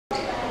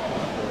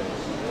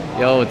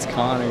Yo, it's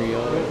Connor, yo.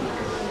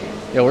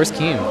 Yo, where's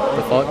Keem?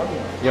 The fuck?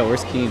 Yo,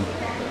 where's Keem?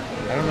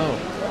 I don't know.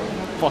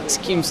 Fuck's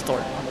Keem's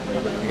store.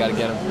 We gotta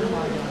get him.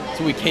 That's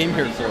what we came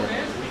here for. You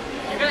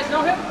guys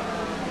know him?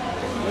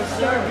 Yes,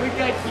 sir. Good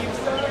guy,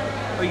 Keemstar.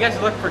 Oh, you guys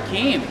look for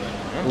Keem.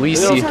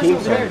 Leafy. Do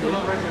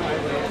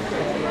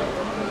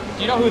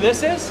you know who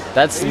this is?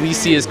 That's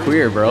Leafy is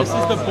queer, bro. This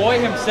is the boy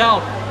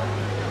himself.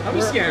 Don't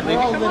be scared,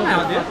 Leafy. Come on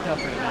out, dude.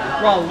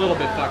 We're all a little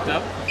bit fucked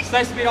up. It's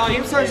nice to meet all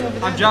you.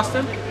 I'm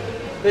Justin.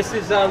 This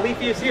is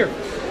Leafyishere.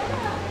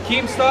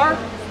 Keemstar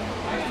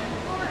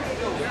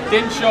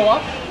didn't show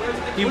up.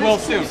 He will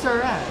soon.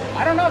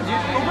 I don't know, dude.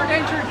 Uber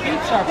Danger and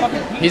Keemstar.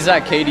 Fucking He's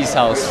at Katie's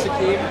house.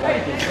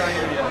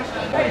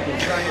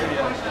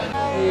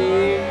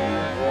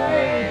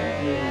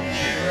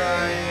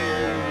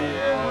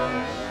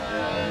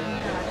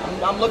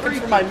 I'm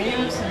looking for my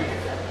memes.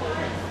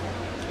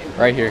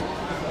 Right here.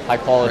 High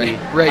quality.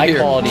 Right High here.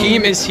 quality.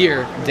 Keem is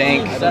here.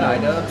 Dank. Is that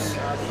iDubbbz?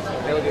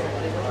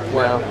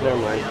 Wow, never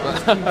mind.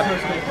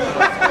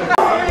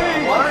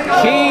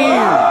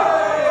 Keem!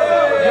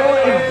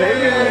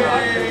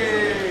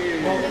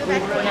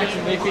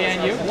 Leafy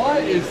and you.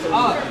 What is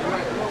up?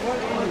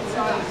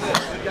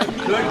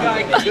 Good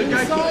guy. Good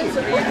guy. Are you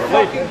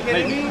fucking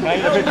kidding me? I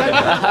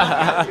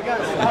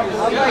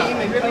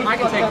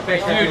can take a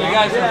picture. Dude, you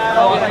guys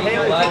are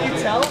fucking legends. Can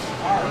you tell?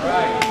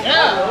 Alright.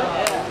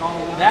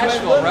 Yeah!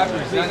 Nashville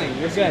representing.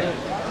 You're good.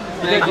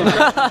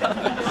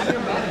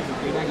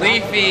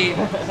 Leafy,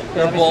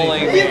 they're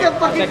bullying me. They're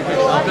fucking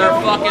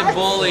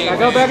bullying me.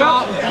 Go back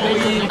up.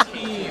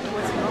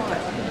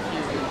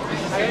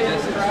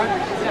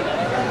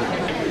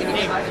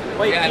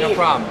 Yeah, no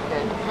problem.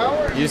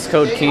 Use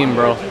code Keem,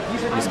 bro.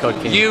 Use code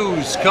Keem.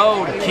 Use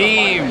code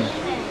Keem.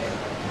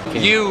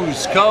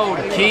 Use code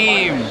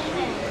Keem.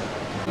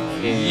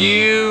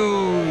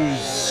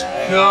 Use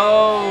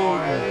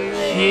code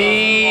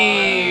Keem.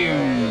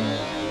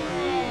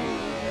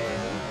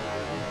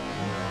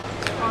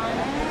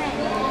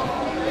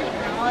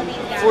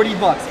 $40 and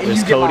There's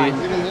you get Cody. mine.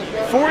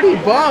 $40?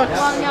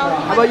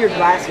 How about your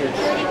glasses?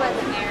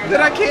 That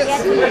I can't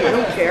see. I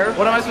don't care.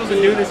 What am I supposed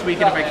to do this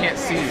weekend if I can't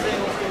see you?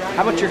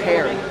 How about your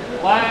hair?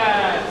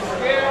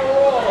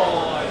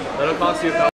 That'll cost you $1,000.